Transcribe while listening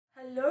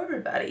Hello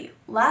everybody!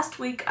 Last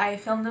week I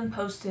filmed and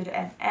posted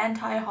an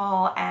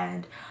anti-haul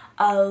and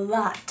a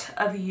lot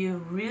of you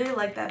really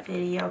liked that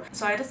video,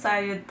 so I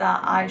decided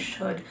that I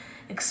should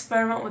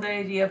experiment with the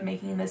idea of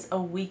making this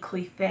a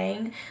weekly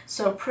thing.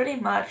 So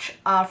pretty much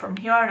from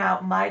here on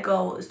out my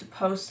goal is to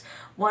post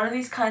one of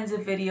these kinds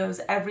of videos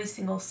every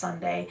single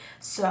Sunday,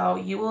 so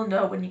you will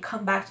know when you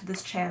come back to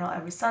this channel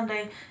every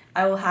Sunday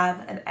I will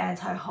have an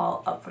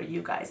anti-haul up for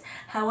you guys.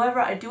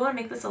 However, I do want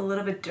to make this a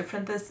little bit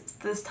different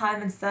this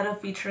time. Instead of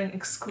featuring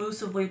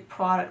exclusively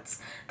products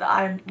that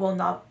I will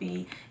not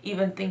be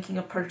even thinking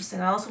of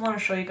purchasing, I also want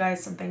to show you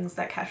guys some things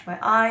that catch my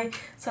eye,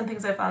 some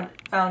things I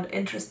found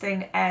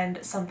interesting, and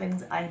some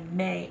things I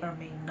may or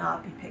may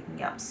not be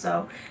picking up.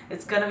 So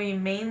it's going to be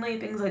mainly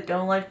things I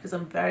don't like because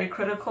I'm very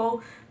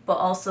critical, but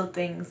also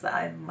things that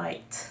I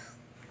might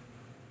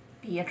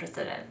be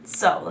interested in.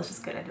 So let's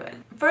just get into it.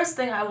 First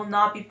thing I will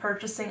not be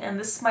purchasing, and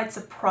this might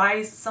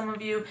surprise some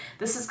of you,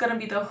 this is going to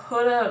be the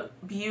Huda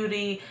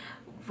Beauty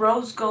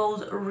Rose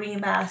Gold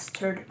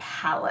Remastered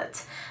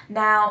palette.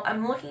 Now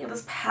I'm looking at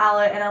this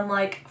palette and I'm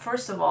like,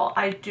 first of all,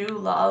 I do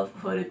love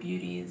Huda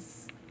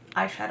Beauty's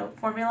eyeshadow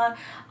formula.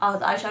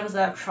 The eyeshadows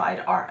that I've tried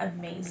are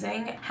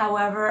amazing.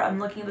 However, I'm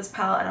looking at this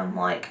palette and I'm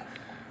like,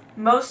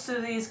 most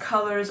of these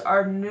colors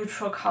are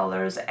neutral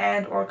colors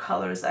and or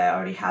colors that I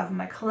already have in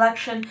my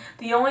collection.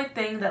 The only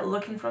thing that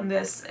looking from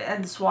this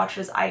and the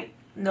swatches I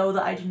know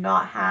that I do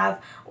not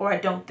have, or I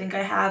don't think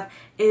I have,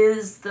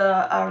 is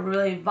the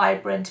really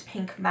vibrant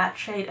pink matte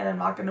shade, and I'm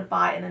not going to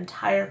buy an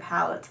entire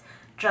palette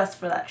just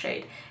for that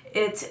shade.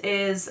 It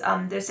is,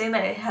 they're saying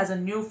that it has a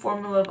new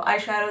formula of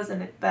eyeshadows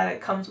and that it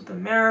comes with a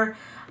mirror.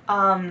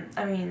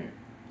 I mean,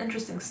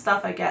 interesting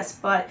stuff, I guess,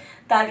 but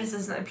that just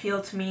doesn't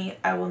appeal to me.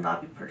 I will not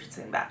be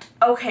purchasing that.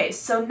 Okay,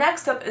 so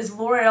next up is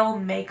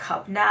L'Oreal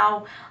makeup.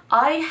 Now,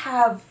 I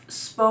have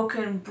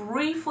spoken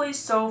briefly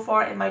so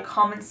far in my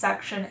comment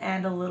section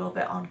and a little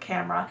bit on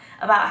camera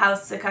about how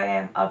sick I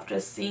am of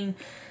just seeing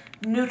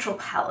neutral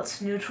palettes,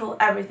 neutral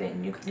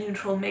everything,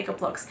 neutral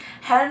makeup looks.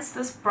 Hence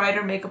this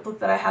brighter makeup look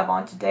that I have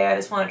on today. I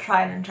just want to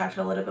try and inject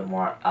a little bit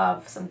more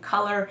of some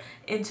color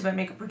into my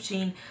makeup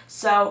routine.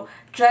 So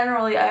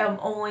generally I am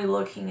only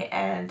looking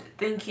and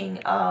thinking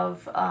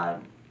of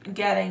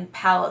getting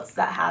palettes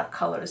that have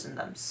colors in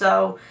them.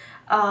 So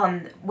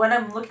when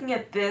I'm looking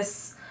at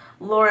this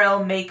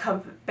L'Oreal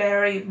Makeup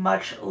Very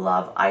Much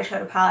Love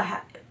eyeshadow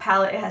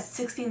palette, it has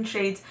 16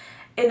 shades.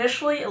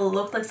 Initially, it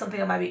looked like something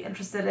I might be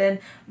interested in,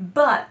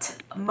 but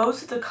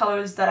most of the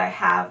colors that I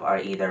have are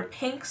either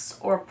pinks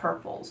or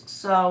purples,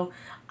 so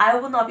I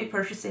will not be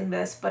purchasing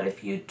this, but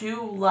if you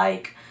do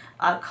like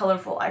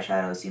colorful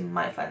eyeshadows, you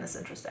might find this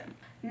interesting.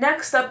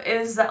 Next up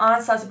is the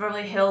Anastasia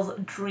Beverly Hills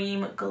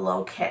Dream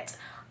Glow Kit.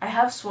 I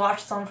have swatched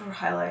some of her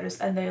highlighters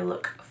and they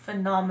look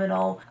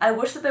phenomenal. I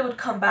wish that they would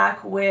come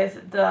back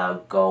with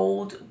the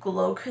gold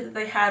glow kit that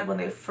they had when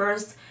they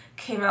first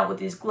came out with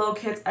these glow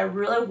kits. I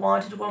really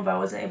wanted one, but I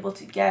wasn't able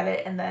to get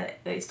it, and then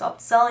they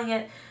stopped selling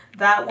it.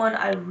 That one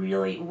I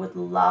really would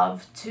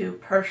love to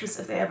purchase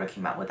if they ever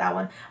came out with that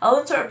one. I'll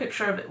insert a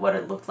picture of it, what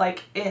it looked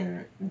like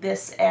in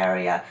this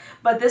area.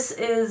 But this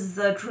is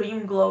the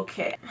Dream Glow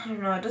Kit. I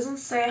don't know, it doesn't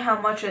say how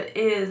much it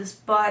is,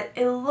 but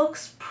it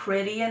looks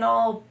pretty and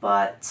all,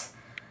 but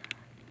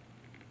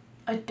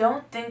I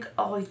don't think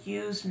I'll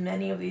use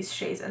many of these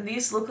shades, and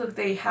these look like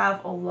they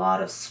have a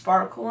lot of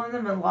sparkle in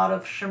them and a lot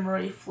of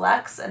shimmery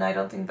flecks, and I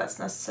don't think that's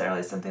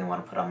necessarily something I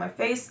want to put on my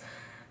face.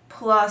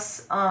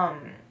 Plus, I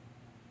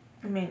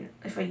mean,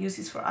 if I use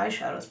these for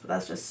eyeshadows, but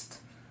that's just,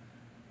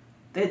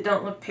 they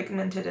don't look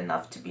pigmented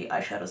enough to be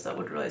eyeshadows that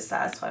would really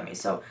satisfy me,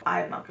 so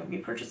I'm not going to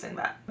be purchasing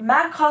that.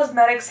 MAC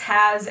Cosmetics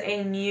has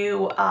a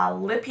new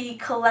lippy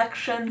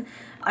collection.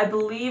 I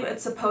believe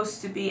it's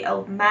supposed to be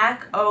a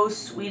MAC Oh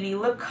Sweetie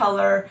lip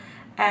color,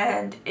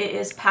 and it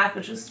is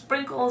packaged with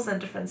sprinkles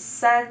and different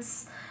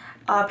scents.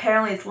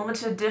 Apparently it's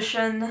limited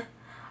edition.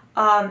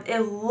 It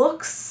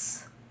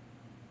looks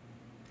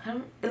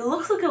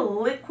like a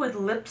liquid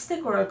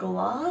lipstick or a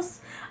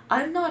gloss.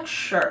 I'm not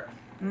sure.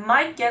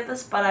 Might get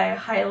this, but I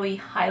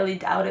highly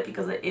doubt it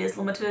because it is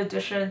limited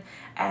edition,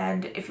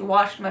 and if you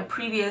watched my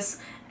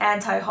previous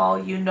anti-haul,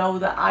 you know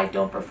that I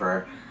don't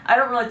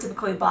really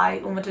typically buy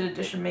limited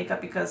edition makeup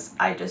because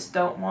I just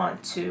don't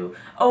want to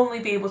only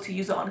be able to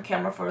use it on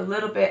camera for a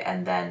little bit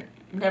and then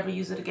never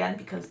use it again,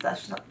 because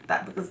that's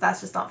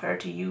just not fair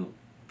to you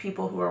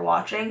people who are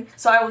watching.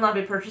 So I will not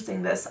be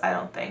purchasing this, I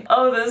don't think.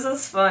 Oh, this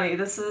is funny.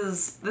 This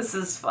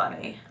is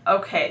funny.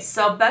 Okay,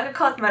 so Becca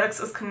Cosmetics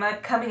is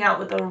coming out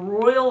with a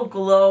Royal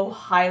Glow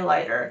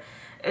highlighter.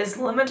 It's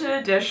limited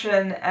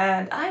edition,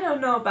 and I don't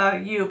know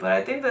about you, but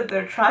I think that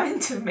they're trying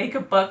to make a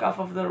buck off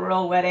of the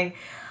royal wedding.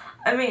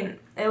 I mean,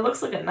 it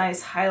looks like a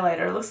nice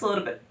highlighter. It looks a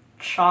little bit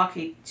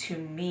chalky to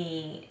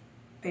me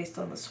based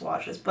on the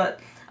swatches,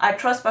 but I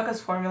trust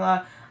Becca's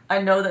formula.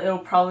 I know that it'll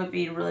probably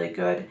be really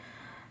good.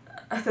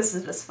 This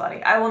is just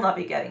funny. I will not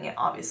be getting it,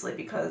 obviously,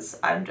 because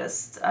I'm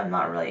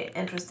not really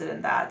interested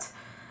in that.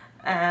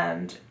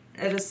 And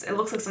it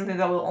looks like something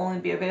that will only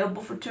be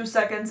available for 2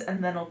 seconds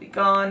and then it'll be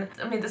gone.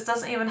 I mean, this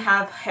doesn't even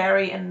have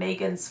Harry and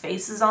Meghan's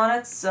faces on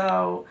it,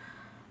 so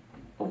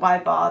why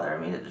bother? I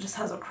mean, it just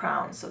has a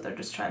crown, so they're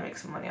just trying to make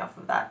some money off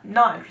of that.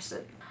 Not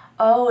interested.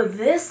 Oh,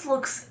 this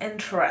looks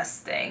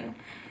interesting.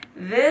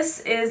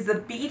 This is the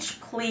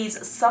Beach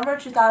Please Summer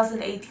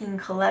 2018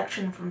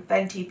 collection from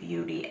Fenty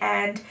Beauty,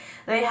 and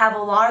they have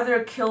a lot of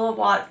their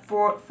kilowatt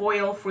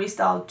foil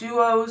freestyle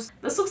duos.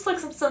 This looks like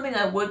something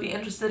I would be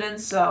interested in,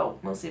 so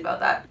we'll see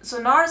about that.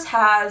 So NARS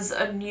has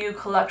a new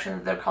collection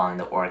that they're calling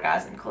the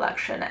Orgasm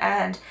Collection,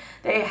 and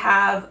they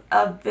have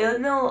a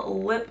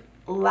vinyl lip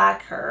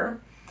lacquer,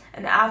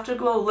 an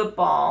afterglow lip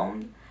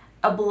balm,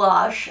 a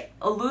blush,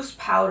 a loose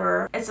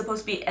powder. It's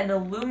supposed to be an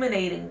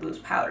illuminating loose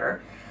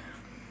powder.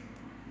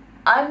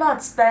 I'm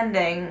not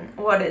spending,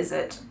 what is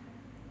it,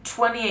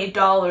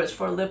 $28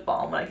 for a lip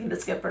balm when I can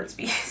just get Burt's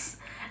Bees.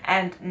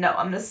 And no,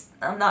 I'm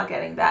not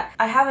getting that.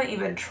 I haven't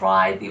even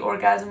tried the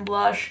Orgasm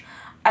blush.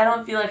 I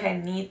don't feel like I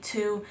need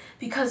to,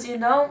 because you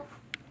know,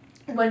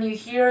 when you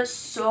hear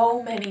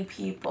so many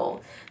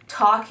people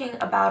talking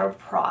about a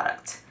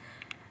product,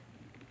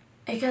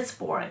 it gets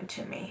boring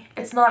to me.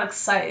 It's not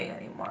exciting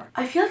anymore.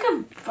 I feel like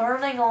I'm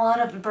burning a lot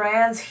of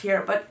brands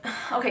here, but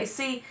okay,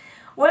 see,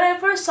 when I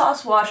first saw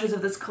swatches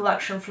of this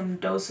collection from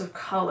Dose of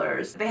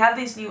Colors, they have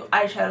these new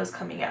eyeshadows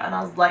coming out, and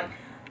I was like,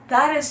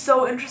 that is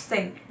so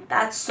interesting.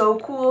 That's so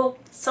cool.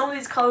 Some of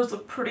these colors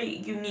look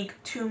pretty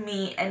unique to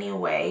me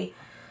anyway.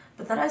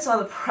 But then I saw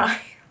the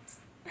price.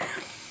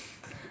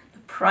 The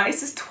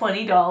price is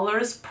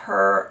 $20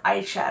 per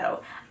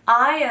eyeshadow.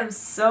 I am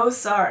so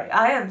sorry.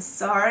 I am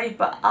sorry,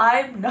 but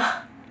I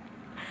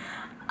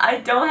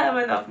don't have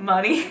enough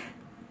money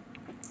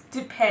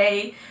to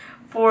pay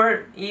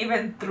for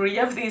even 3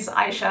 of these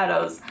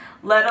eyeshadows,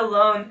 let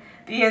alone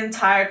the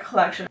entire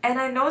collection. And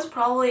I know it's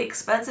probably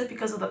expensive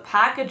because of the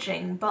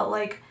packaging, but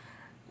like,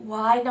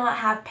 why not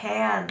have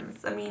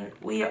pans? I mean,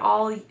 we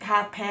all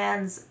have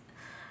pans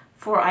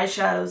for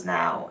eyeshadows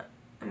now.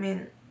 I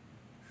mean,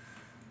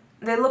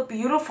 they look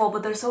beautiful,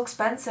 but they're so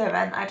expensive,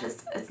 and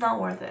it's not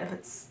worth it if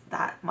it's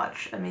that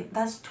much. I mean,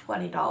 that's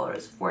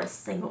 $20 for a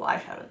single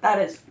eyeshadow.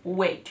 That is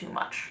way too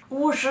much.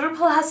 Ooh, Sugar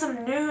Pill has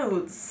some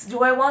nudes.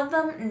 Do I want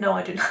them? No,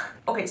 I do not.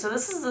 Okay, so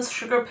this is the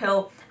Sugar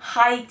Pill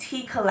High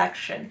Tea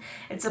collection.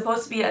 It's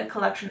supposed to be a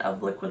collection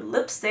of liquid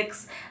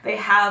lipsticks. They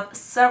have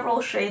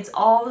several shades.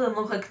 All of them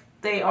look like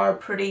they are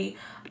pretty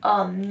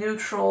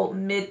neutral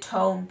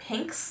mid-tone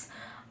pinks.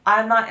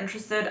 I'm not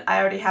interested. I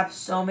already have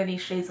so many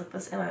shades like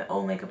this in my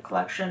own makeup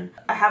collection.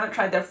 I haven't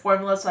tried their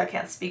formula, so I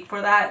can't speak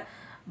for that,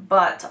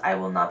 but I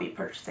will not be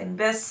purchasing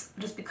this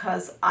just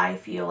because I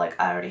feel like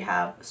I already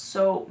have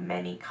so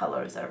many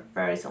colors that are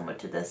very similar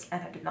to this,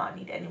 and I do not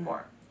need any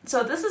more.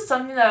 So this is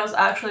something that I was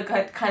actually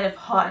kind of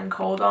hot and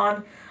cold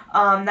on.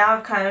 Now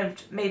I've kind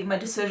of made my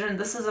decision.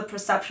 This is a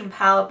Perception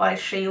palette by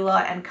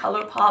Shayla and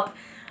ColourPop.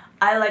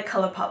 I like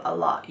ColourPop a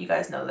lot, you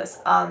guys know this.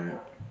 And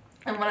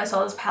when I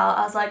saw this palette,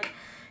 I was like,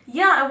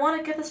 yeah, I want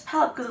to get this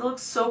palette because it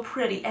looks so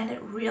pretty, and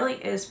it really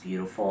is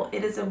beautiful.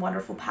 It is a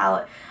wonderful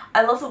palette.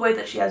 I love the way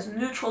that she has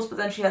neutrals, but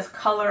then she has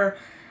color.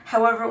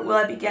 However, will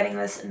I be getting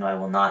this? No, I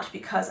will not,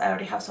 because I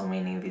already have so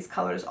many of these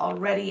colors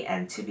already,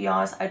 and to be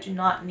honest, I do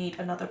not need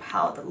another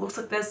palette that looks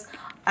like this.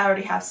 I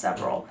already have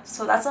several.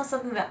 So that's not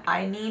something that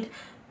I need,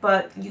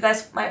 but you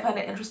guys might find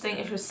it interesting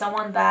if you're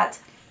someone that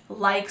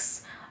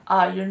likes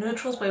your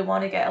neutrals but you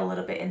want to get a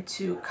little bit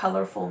into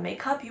colorful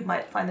makeup. You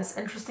might find this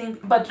interesting,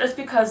 but just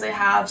because they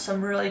have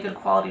some really good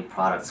quality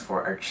products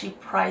for a cheap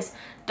price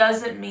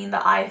doesn't mean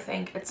that I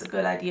think it's a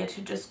good idea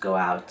to just go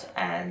out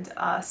and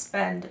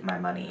spend my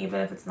money, even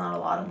if it's not a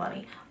lot of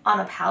money, on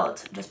a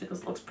palette just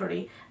because it looks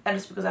pretty and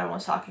just because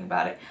everyone's talking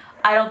about it.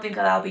 I don't think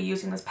that I'll be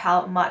using this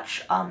palette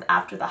much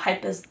after the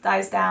hype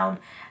dies down,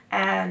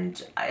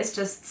 and it's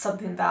just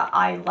something that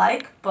I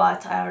like,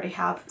 but I already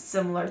have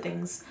similar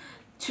things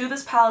to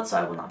this palette, so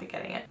I will not be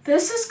getting it.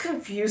 This is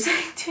confusing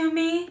to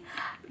me.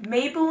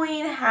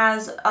 Maybelline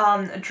has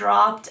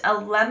dropped a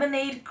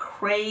Lemonade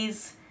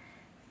Craze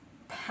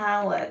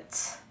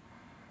palette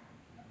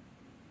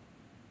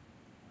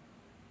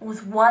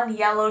with 1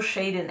 yellow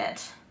shade in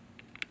it.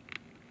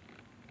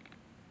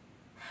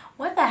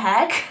 What the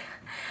heck?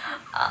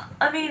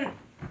 I mean,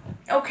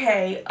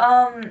 okay,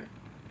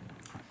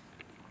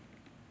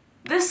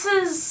 this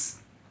is...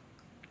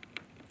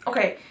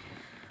 okay.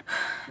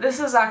 This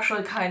is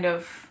actually kind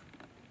of...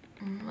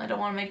 I don't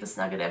want to make this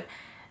negative.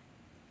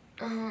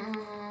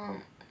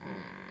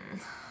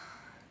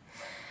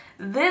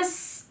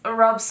 This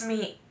rubs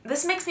me...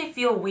 This makes me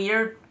feel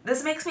weird.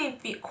 This makes me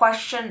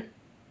question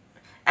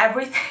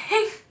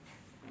everything.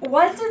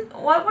 What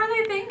were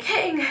they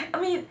thinking? I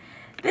mean,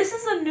 this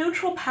is a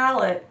neutral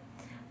palette,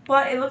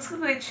 but it looks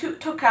like they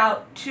took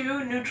out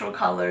 2 neutral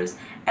colors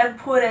and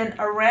put in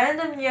a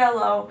random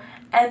yellow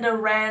and a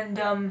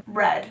random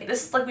red.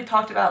 This is like we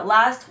talked about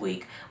last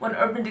week when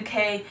Urban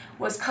Decay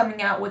was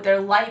coming out with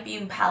their light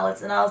beam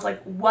palettes, and I was like,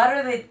 what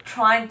are they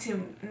trying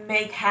to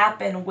make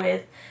happen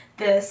with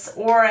this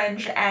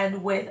orange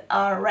and with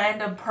a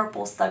random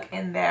purple stuck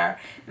in there?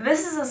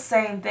 This is the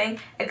same thing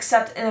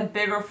except in a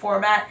bigger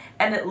format,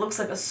 and it looks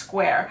like a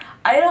square.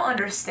 I don't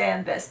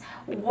understand this.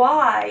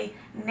 Why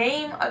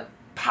name a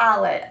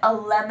palette a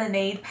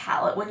lemonade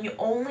palette when you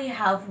only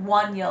have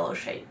one yellow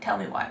shade? Tell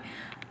me why.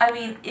 I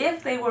mean,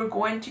 if they were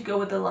going to go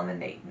with the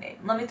lemonade name,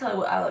 let me tell you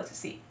what I like to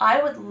see.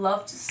 I would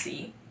love to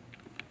see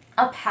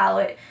a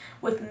palette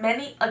with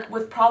many, like,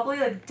 with probably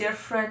like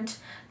different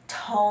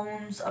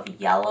tones of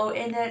yellow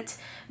in it.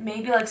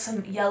 Maybe like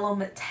some yellow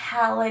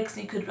metallics.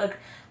 You could like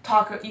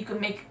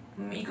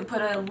you could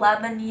put a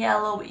lemon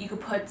yellow, but you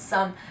could put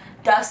some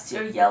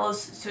dustier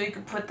yellows so you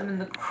could put them in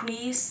the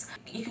crease.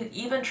 You could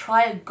even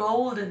try a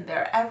gold in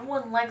there.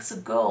 Everyone likes a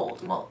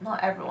gold. Well,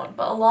 not everyone,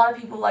 but a lot of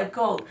people like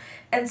gold.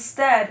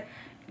 Instead,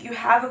 you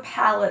have a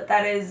palette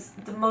that is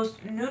the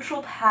most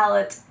neutral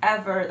palette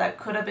ever that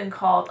could have been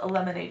called a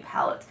lemonade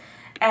palette.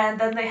 And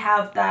then they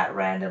have that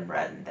random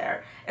red in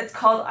there. It's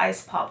called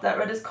Ice Pop. That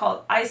red is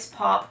called Ice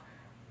Pop.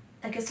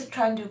 I guess they're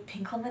trying to do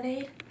pink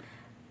lemonade?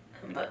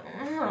 But,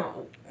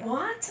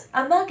 what?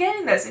 I'm not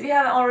getting this. If you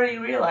haven't already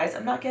realized,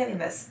 I'm not getting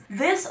this.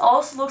 This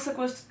also looks like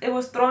it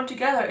was thrown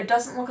together. It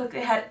doesn't look like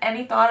they had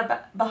any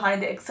thought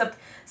behind it, except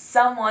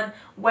someone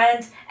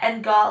went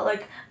and got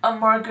like a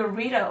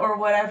margarita or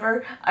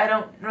whatever. I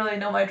don't really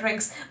know my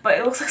drinks, but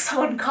it looks like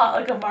someone got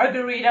like a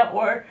margarita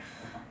or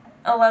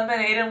a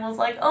lemonade and was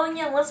like, oh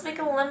yeah, let's make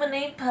a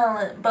lemonade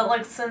palette. But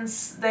like,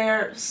 since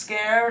they're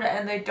scared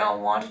and they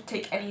don't want to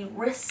take any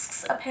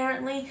risks,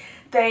 apparently,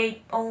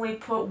 they only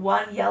put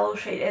one yellow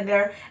shade in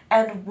there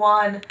and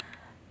one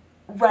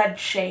red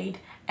shade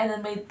and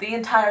then made the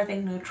entire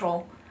thing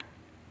neutral.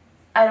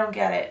 I don't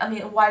get it. I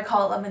mean, why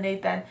call it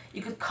lemonade then?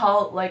 You could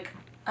call it like,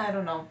 I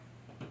don't know.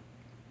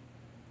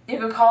 You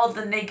could call it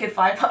the Naked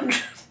 500.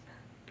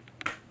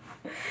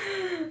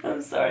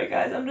 I'm sorry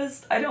guys,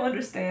 I don't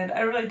understand.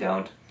 I really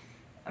don't.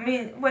 I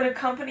mean, when a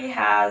company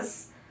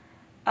is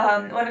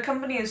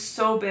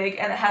so big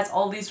and it has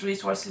all these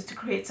resources to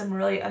create some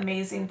really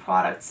amazing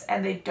products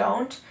and they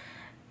don't,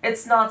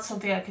 it's not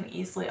something I can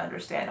easily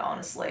understand,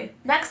 honestly.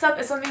 Next up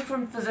is something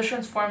from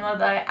Physicians Formula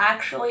that I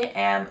actually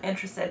am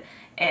interested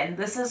in.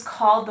 This is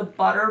called the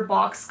Butter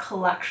Box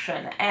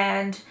Collection,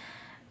 and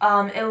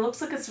it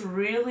looks like it's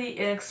really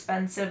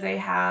inexpensive. They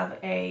have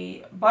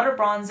a butter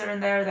bronzer in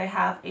there, they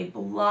have a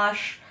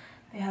blush,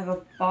 they have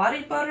a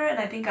body butter, and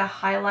I think a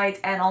highlight,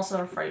 and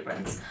also a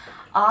fragrance.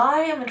 I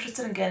am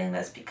interested in getting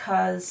this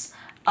because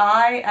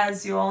I,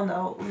 as you all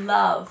know,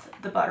 love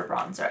the butter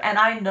bronzer, and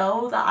I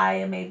know that I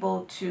am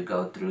able to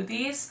go through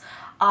these.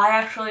 I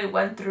actually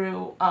went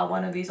through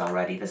one of these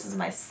already. This is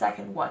my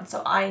second one,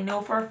 so I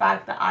know for a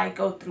fact that I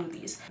go through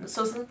these.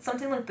 So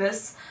something like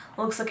this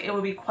looks like it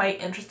would be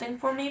quite interesting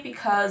for me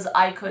because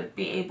I could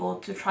be able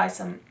to try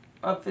some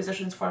of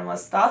Physicians Formula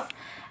stuff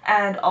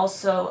and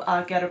also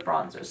get a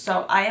bronzer.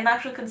 So I am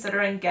actually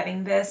considering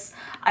getting this.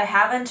 I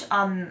haven't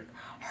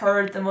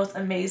heard the most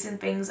amazing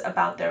things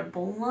about their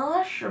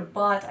blush,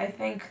 but I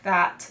think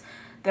that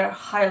their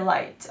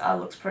highlight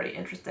looks pretty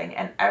interesting,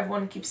 and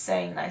everyone keeps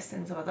saying nice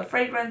things about the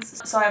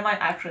fragrance, so I might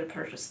actually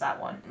purchase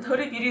that one.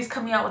 Huda Beauty is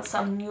coming out with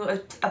some new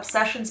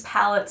Obsessions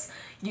palettes.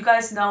 You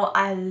guys know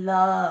I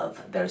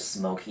love their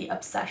Smoky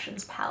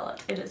Obsessions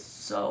palette. It is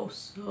so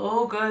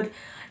good.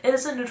 It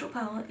is a neutral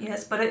palette,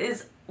 yes, but it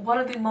is one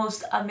of the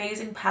most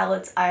amazing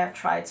palettes I have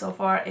tried so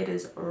far. It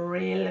is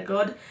really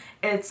good.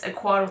 It's a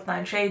quad with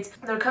 9 shades.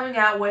 They're coming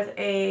out with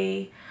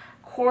a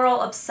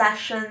Coral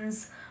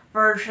Obsessions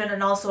version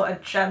and also a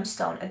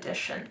gemstone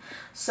edition.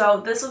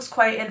 So this looks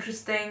quite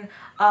interesting.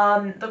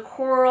 The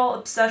Coral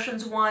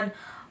Obsessions one,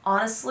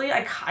 honestly,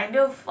 I kind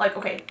of like,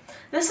 okay,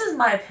 this is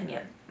my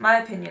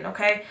opinion,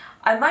 okay?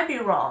 I might be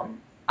wrong.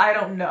 I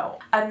don't know.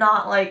 I'm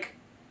not like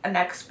an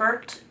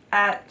expert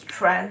at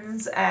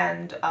trends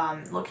and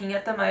looking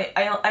at them.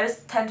 I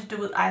just tend to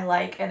do what I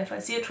like, and if I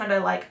see a trend I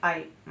like,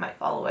 I might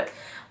follow it.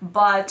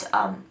 But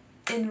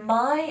in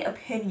my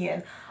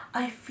opinion,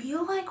 I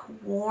feel like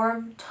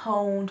warm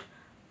toned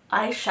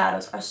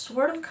eyeshadows are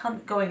sort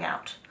of going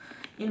out.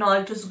 You know,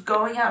 like just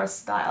going out of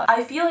style.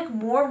 I feel like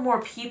more and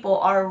more people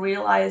are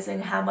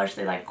realizing how much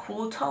they like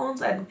cool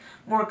tones and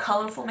more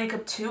colorful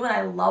makeup too, and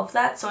I love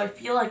that. So I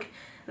feel like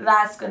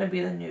that's gonna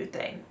be the new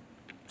thing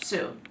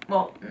soon.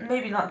 Well,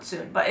 maybe not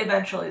soon, but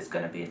eventually it's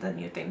gonna be the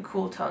new thing,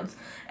 cool tones.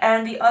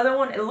 And the other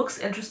one, it looks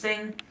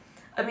interesting.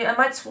 I mean, I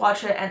might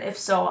swatch it, and if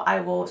so,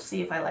 I will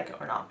see if I like it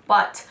or not.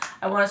 But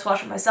I want to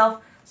swatch it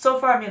myself. So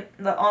far, I mean,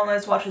 the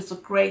online swatches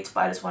look great,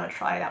 but I just want to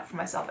try it out for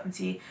myself and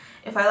see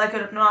if I like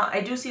it or not. I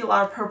do see a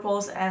lot of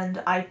purples,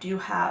 and I do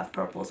have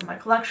purples in my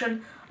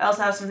collection. I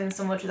also have something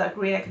similar to that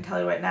green, I can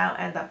tell you right now,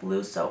 and that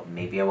blue, so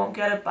maybe I won't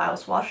get it, but I'll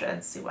swatch it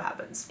and see what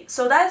happens.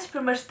 So that is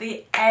pretty much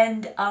the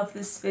end of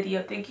this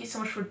video. Thank you so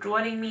much for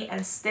joining me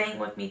and staying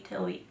with me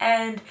till the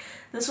end.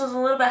 This was a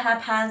little bit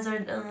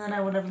haphazard than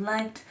I would have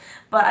liked,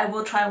 but I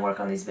will try and work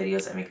on these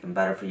videos and make them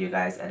better for you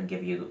guys and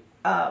give you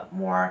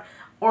more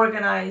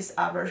organized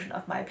version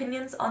of my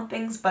opinions on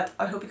things. But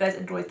I hope you guys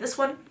enjoyed this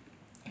one.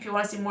 If you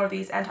want to see more of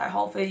these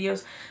anti-haul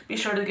videos, be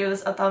sure to give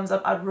this a thumbs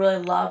up. I'd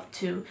really love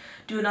to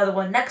do another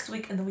one next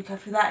week and the week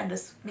after that and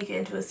just make it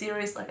into a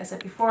series like I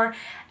said before.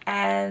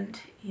 And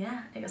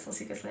yeah, I guess I'll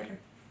see you guys later.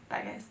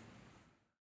 Bye guys.